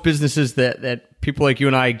least most businesses that people like you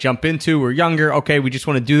and I jump into. We're younger. Okay, we just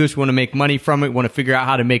want to do this. We want to make money from it. We want to figure out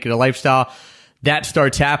how to make it a lifestyle. That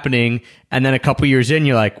starts happening, and then a couple years in,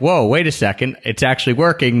 you're like, whoa, wait a second, it's actually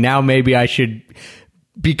working. Now maybe I should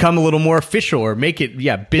become a little more official or make it,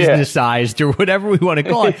 businessized or whatever we want to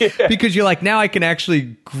call it. Because you're like, now I can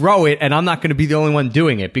actually grow it, and I'm not going to be the only one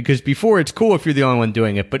doing it. Because before, it's cool if you're the only one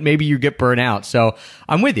doing it, but maybe you get burnt out. So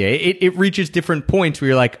I'm with you. It reaches different points where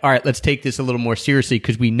you're like, all right, let's take this a little more seriously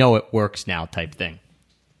because we know it works now type thing.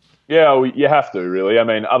 Yeah, well, you have to, really. I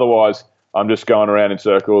mean, otherwise I'm just going around in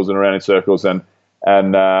circles and around in circles, and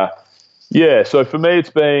so for me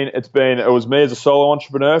it was me as a solo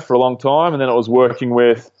entrepreneur for a long time, and then it was working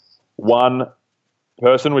with one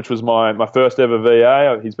person, which was my first ever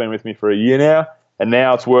VA. He's been with me for a year now, and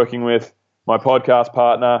now it's working with my podcast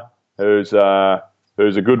partner, who's a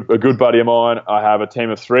good buddy of mine. I have a team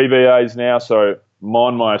of 3 VAs now, so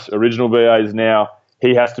my original VA is now,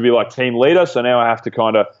 he has to be like team leader, so now I have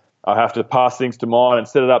to pass things to mine and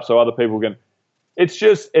set it up so other people can. It's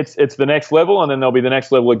the next level, and then there'll be the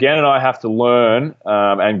next level again, and I have to learn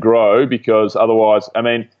and grow, because otherwise, I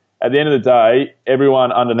mean, at the end of the day,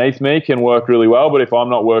 everyone underneath me can work really well, but if I'm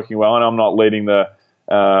not working well and I'm not leading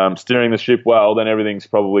steering the ship well, then everything's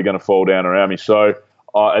probably going to fall down around me. So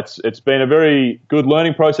it's been a very good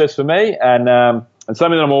learning process for me, and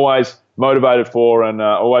something that I'm always motivated for, and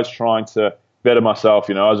always trying to better myself,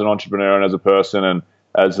 you know, as an entrepreneur and as a person, and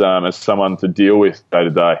as someone to deal with day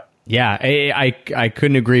to day. Yeah, I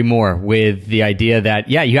couldn't agree more with the idea that,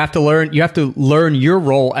 you have to learn your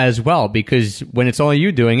role as well, because when it's only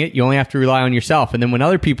you doing it, you only have to rely on yourself. And then when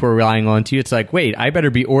other people are relying on you, it's like, wait, I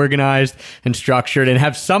better be organized and structured and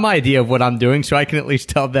have some idea of what I'm doing so I can at least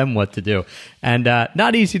tell them what to do. And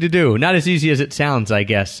not easy to do, not as easy as it sounds, I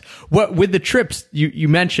guess. What with the trips you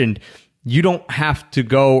mentioned, you don't have to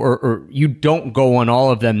go, or you don't go on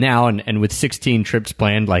all of them now, and with 16 trips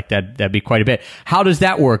planned, like that'd be quite a bit. How does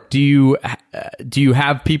that work? Do you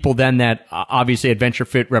have people then that obviously Adventure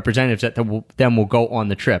Fit representatives that will go on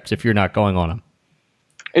the trips if you're not going on them?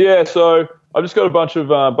 Yeah, so I've just got a bunch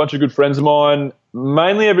of good friends of mine.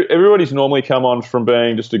 Mainly, everybody's normally come on from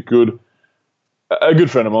being just a good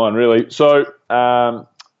friend of mine, really. So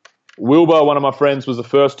Wilbur, one of my friends, was the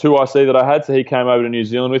first 2IC that I had, so he came over to New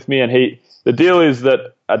Zealand with me, and the deal is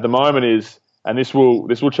that at the moment is, and this will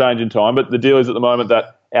change in time, but the deal is at the moment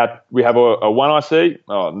that we have a 1IC,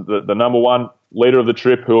 the number one leader of the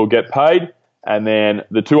trip, who will get paid, and then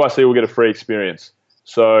the 2IC will get a free experience.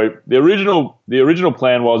 So the original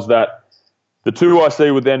plan was that the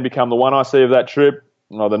 2IC would then become the 1IC of that trip,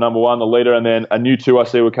 or the number one, the leader, and then a new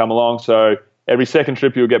 2IC would come along. So every second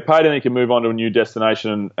trip you'll get paid, and then you can move on to a new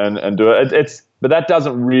destination and do it. But that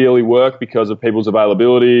doesn't really work because of people's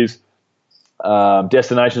availabilities,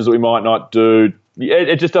 destinations that we might not do.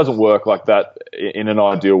 It just doesn't work like that in an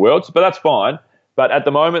ideal world, but that's fine. But at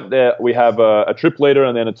the moment, we have a trip leader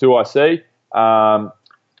and then a 2IC.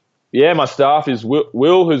 My staff is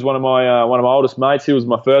Will, who's one of my oldest mates. He was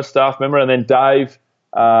my first staff member, and then Dave.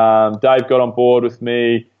 Dave got on board with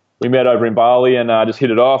me. We met over in Bali and just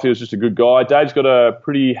hit it off. He was just a good guy. Dave's got a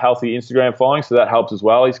pretty healthy Instagram following, so that helps as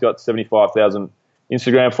well. He's got 75,000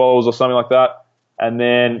 Instagram followers or something like that. And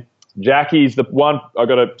then Jackie's the one. I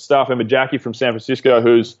got a staff member, Jackie from San Francisco,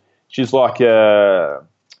 she's a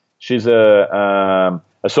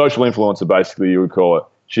social influencer, basically, you would call it.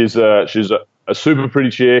 She's a super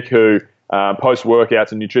pretty chick who posts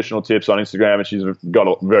workouts and nutritional tips on Instagram, and she's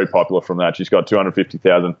got very popular from that. She's got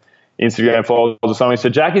 250,000 Instagram followers or something. So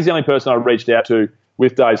Jackie's the only person I reached out to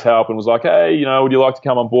with Dave's help and was like, hey, would you like to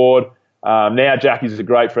come on board? Now Jackie's a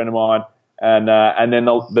great friend of mine. And then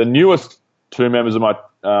the newest two members of my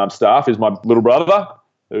staff is my little brother,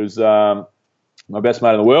 who's my best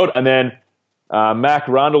mate in the world, and then Mac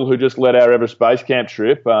Rundle, who just led our Everest Base Camp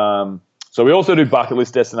trip. So we also do bucket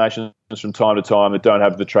list destinations from time to time that don't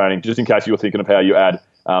have the training, just in case you're thinking of how you add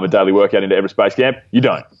a daily workout into Everest Base Camp. You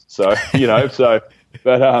don't. So,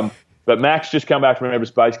 but Mac's just come back from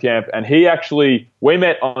Everest Base Camp, and we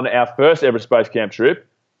met on our first Everest Base Camp trip,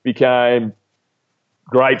 became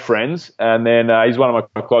great friends, and then he's one of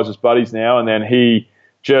my closest buddies now, and then he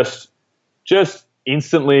just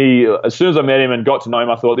instantly, as soon as I met him and got to know him,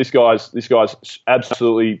 I thought this guy's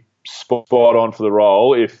absolutely spot on for the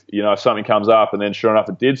role if something comes up, and then sure enough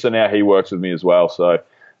it did. So now he works with me as well. So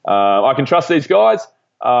I can trust these guys.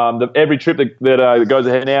 Every trip that goes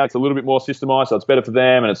ahead now, it's a little bit more systemized, so it's better for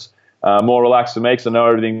them, and it's more relaxed for me because I know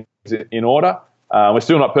everything's in order. We're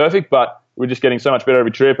still not perfect, but we're just getting so much better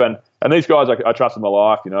every trip, and these guys I trust in my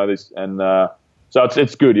life, so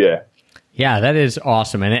it's good, yeah. Yeah, that is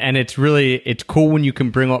awesome, and it's cool when you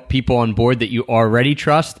can bring up people on board that you already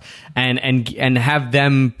trust, and have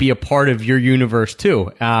them be a part of your universe too,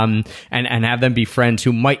 and have them be friends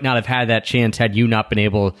who might not have had that chance had you not been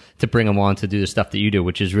able to bring them on to do the stuff that you do,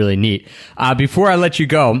 which is really neat. Before I let you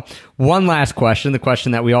go, one last question, the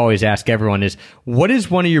question that we always ask everyone is, what is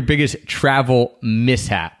one of your biggest travel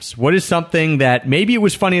mishaps? What is something that maybe it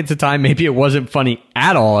was funny at the time, maybe it wasn't funny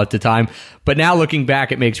at all at the time, but now looking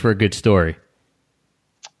back, it makes for a good story?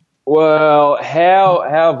 Well,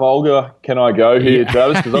 how vulgar can I go here,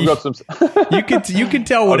 Travis? Because I've got some. you can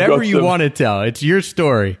tell whatever you want to tell. It's your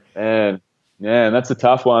story. Man, that's a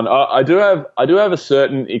tough one. I do have a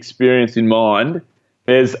certain experience in mind.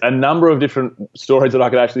 There's a number of different stories that I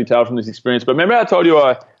could actually tell from this experience. But remember I told you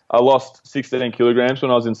I lost 16 kilograms when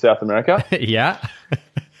I was in South America? Yeah.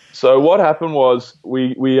 So what happened was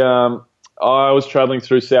I was traveling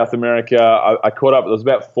through South America. I caught up. It was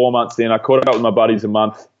about 4 months in. I caught up with my buddies a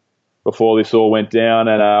month before this all went down,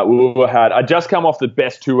 and I'd just come off the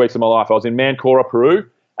best 2 weeks of my life. I was in Mancora, Peru,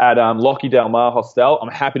 at Loki Del Mar Hostel. I'm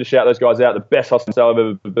happy to shout those guys out. The best hostel I've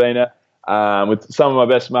ever been at. With some of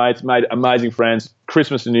my best mates, made amazing friends.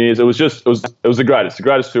 Christmas and New Year's, it was the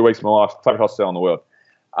greatest 2 weeks of my life. Favorite hostel in the world.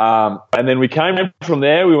 And then we came from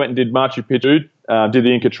there. We went and did Machu Picchu, did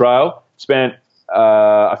the Inca Trail. Spent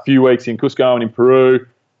a few weeks in Cusco and in Peru,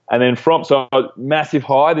 and then so massive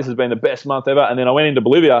high. This has been the best month ever. And then I went into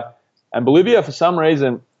Bolivia. And Bolivia, for some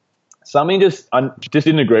reason, something just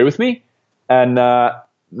didn't agree with me. And I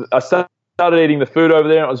started eating the food over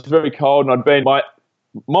there, and it was very cold. And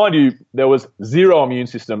mind you, there was zero immune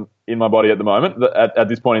system in my body at the moment. At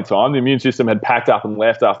this point in time, the immune system had packed up and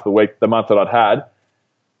left after the month that I'd had.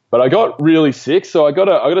 But I got really sick, so I got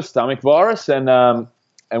a stomach virus. And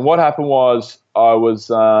what happened was I was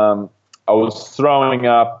throwing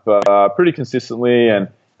up pretty consistently and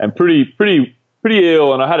pretty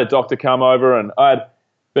ill, and I had a doctor come over, and I had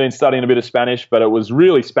been studying a bit of Spanish, but it was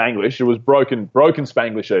really Spanglish. It was broken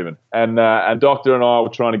Spanglish even. And doctor and I were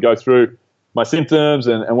trying to go through my symptoms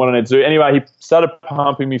and what I need to do. Anyway, he started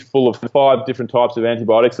pumping me full of 5 different types of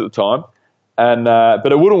antibiotics at the time, and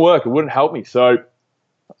but it wouldn't work. It wouldn't help me. So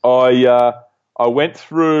I went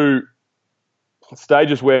through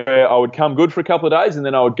stages where I would come good for a couple of days, and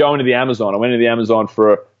then I would go into the Amazon. I went into the Amazon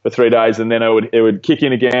for 3 days, and then it would kick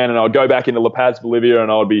in again, and I would go back into La Paz, Bolivia,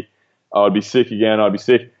 and I would be sick again. I'd be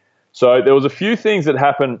sick. So there was a few things that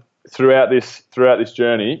happened throughout this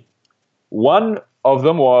journey. One of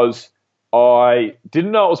them was I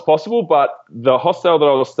didn't know it was possible, but the hostel that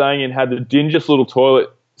I was staying in had the dingiest little toilet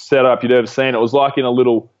setup you'd ever seen. It was like in a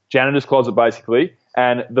little janitor's closet, basically,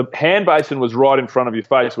 and the hand basin was right in front of your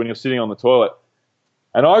face when you're sitting on the toilet.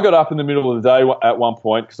 And I got up in the middle of the day at one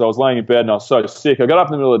point because I was laying in bed and I was so sick. I got up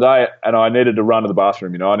in the middle of the day and I needed to run to the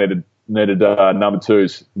bathroom. I needed number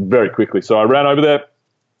twos very quickly. So I ran over there.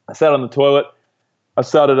 I sat on the toilet. I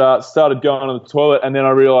started going on the toilet, and then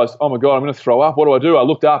I realized, oh my God, I'm going to throw up. What do? I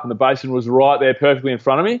looked up and the basin was right there perfectly in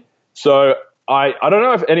front of me. So I don't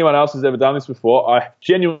know if anyone else has ever done this before. I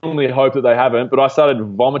genuinely hope that they haven't, but I started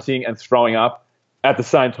vomiting and throwing up at the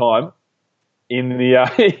same time and I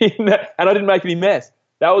didn't make any mess.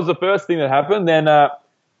 That was the first thing that happened. Then a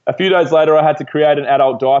few days later, I had to create an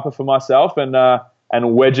adult diaper for myself and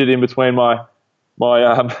wedge it in between my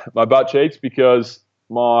butt cheeks because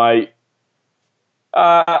all right,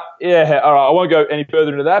 I won't go any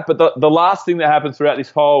further into that. But the last thing that happened throughout this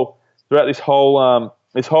whole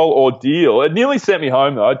ordeal, it nearly sent me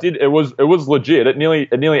home though. It was legit. It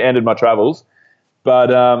nearly ended my travels.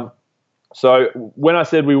 But So when I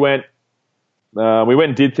said we went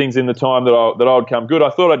and did things in the time that I would come good. I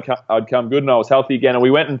thought I'd come good and I was healthy again. And we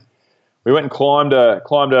went and climbed a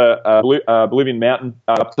Bolivian mountain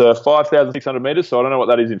up to 5,600 meters. So I don't know what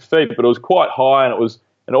that is in feet, but it was quite high and it was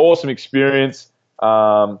an awesome experience.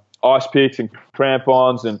 Ice picks and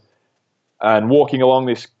crampons and walking along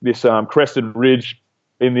this crested ridge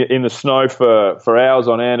in the snow for hours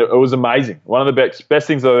on end. It was amazing. One of the best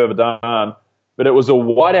things I've ever done. But it was a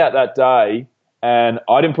whiteout that day, and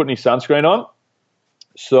I didn't put any sunscreen on.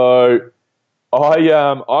 So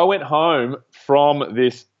I went home from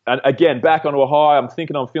this, and again back onto a high. I'm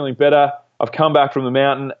thinking I'm feeling better. I've come back from the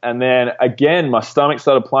mountain, and then again my stomach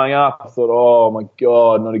started playing up. I thought, oh my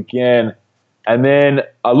God, not again. And then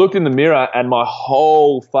I looked in the mirror, and my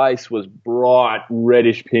whole face was bright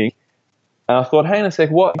reddish pink. And I thought, hang on a sec,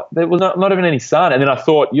 what? There was not even any sun. And then I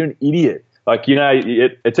thought, you're an idiot. Like, you know,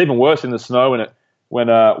 it's even worse in the snow when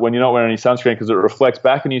you're not wearing any sunscreen because it reflects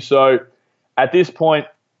back on you. So at this point,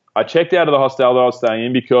 I checked out of the hostel that I was staying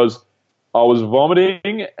in because I was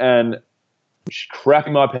vomiting and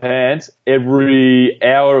crapping my pants every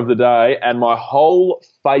hour of the day, and my whole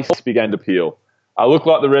face began to peel. I looked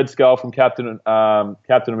like the Red Skull from Captain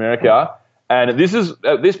America. And at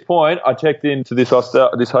this point, I checked into this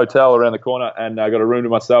hotel around the corner, and I got a room to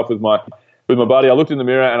myself with my buddy. I looked in the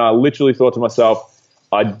mirror and I literally thought to myself,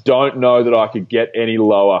 I don't know that I could get any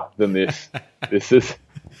lower than this. This is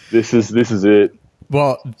it.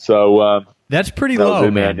 Well, so that's pretty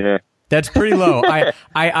low, man. Yeah. That's pretty low.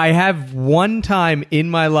 I have one time in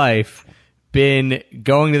my life been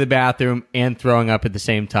going to the bathroom and throwing up at the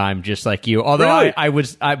same time, just like you. Although really?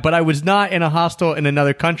 But I was not in a hostel in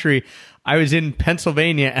another country. I was in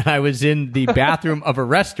Pennsylvania, and I was in the bathroom of a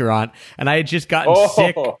restaurant, and I had just gotten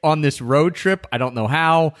sick on this road trip. I don't know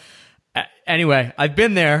how. Anyway, I've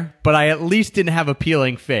been there, but I at least didn't have a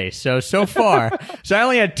peeling face. So far, so I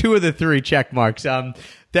only had 2 of the 3 check marks.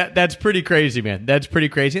 That's pretty crazy, man. That's pretty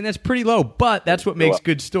crazy, and that's pretty low. But that's what makes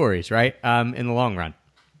good stories, right? In the long run.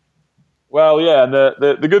 Well, yeah, and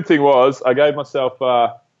the good thing was I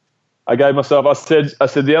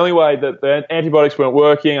said the only way that the antibiotics weren't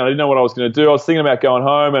working, I didn't know what I was going to do. I was thinking about going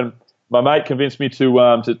home, and my mate convinced me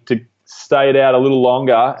to stay it out a little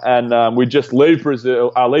longer, and we'd just leave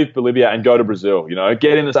Bolivia and go to Brazil. You know,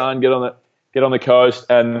 get in the sun, get on the coast,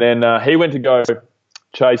 and then he went to go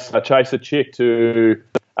chase a chick to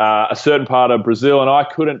a certain part of Brazil, and I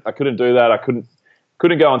couldn't do that. I couldn't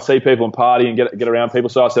go and see people and party and get around people.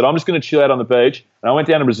 So I said, I'm just going to chill out on the beach, and I went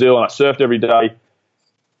down to Brazil and I surfed every day.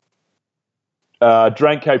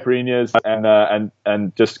 Drank caipirinhas and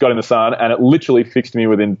just got in the sun, and it literally fixed me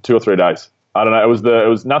within 2 or 3 days. I don't know. It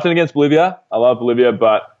was nothing against Bolivia. I love Bolivia,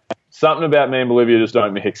 but something about me and Bolivia just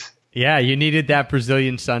don't mix. Yeah, you needed that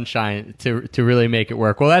Brazilian sunshine to really make it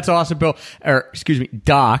work. Well, that's awesome, Bill. Or excuse me,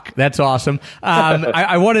 Doc. That's awesome.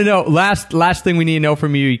 I want to know last thing we need to know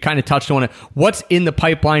from you. You kind of touched on it. What's in the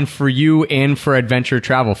pipeline for you and for Adventure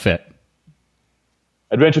Travel Fit?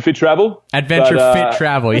 Adventure Fit Travel. Fit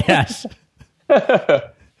Travel. Yes.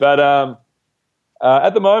 But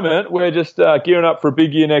at the moment, we're just gearing up for a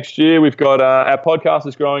big year next year. We've got our podcast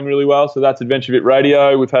is growing really well, so that's Adventure Fit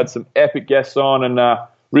Radio. We've had some epic guests on, and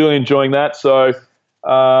really enjoying that. So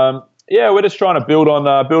we're just trying to build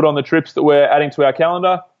on the trips that we're adding to our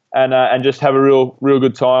calendar, and just have a real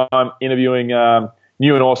good time interviewing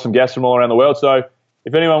new and awesome guests from all around the world. So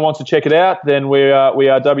if anyone wants to check it out, then we are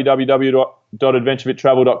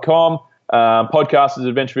www.adventurefittravel.com. Podcast is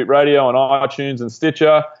Adventure Fit Radio on iTunes and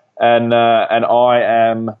Stitcher, and I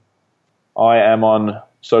am on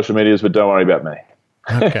social medias, but don't worry about me.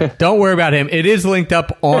 Okay. Don't worry about him. It is linked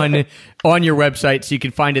up on your website, so you can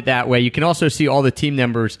find it that way. You can also see all the team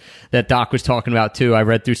members that Doc was talking about, too. I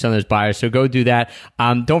read through some of those bios, so go do that.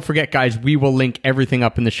 Don't forget, guys, we will link everything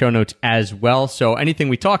up in the show notes as well. So anything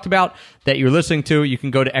we talked about that you're listening to, you can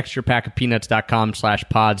go to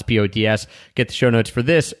extrapackofpeanuts.com/pods, PODS, get the show notes for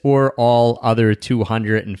this or all other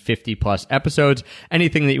 250-plus episodes.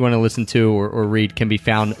 Anything that you want to listen to or read can be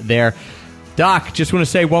found there. Doc, just want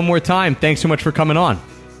to say one more time, thanks so much for coming on.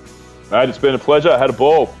 Mate, it's been a pleasure. I had a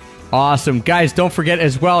ball. Awesome. Guys, don't forget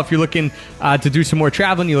as well, if you're looking to do some more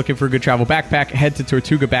traveling, you're looking for a good travel backpack, head to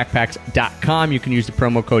tortugabackpacks.com. You can use the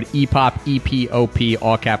promo code EPOP, EPOP,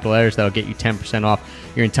 all capital letters. That'll get you 10% off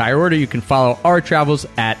your entire order. You can follow our travels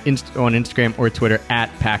on Instagram or Twitter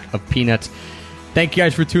at Pack of Peanuts. Thank you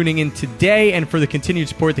guys for tuning in today and for the continued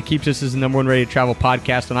support that keeps us as the #1 rated travel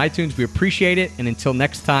podcast on iTunes. We appreciate it. And until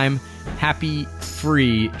next time, happy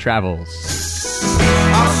free travels.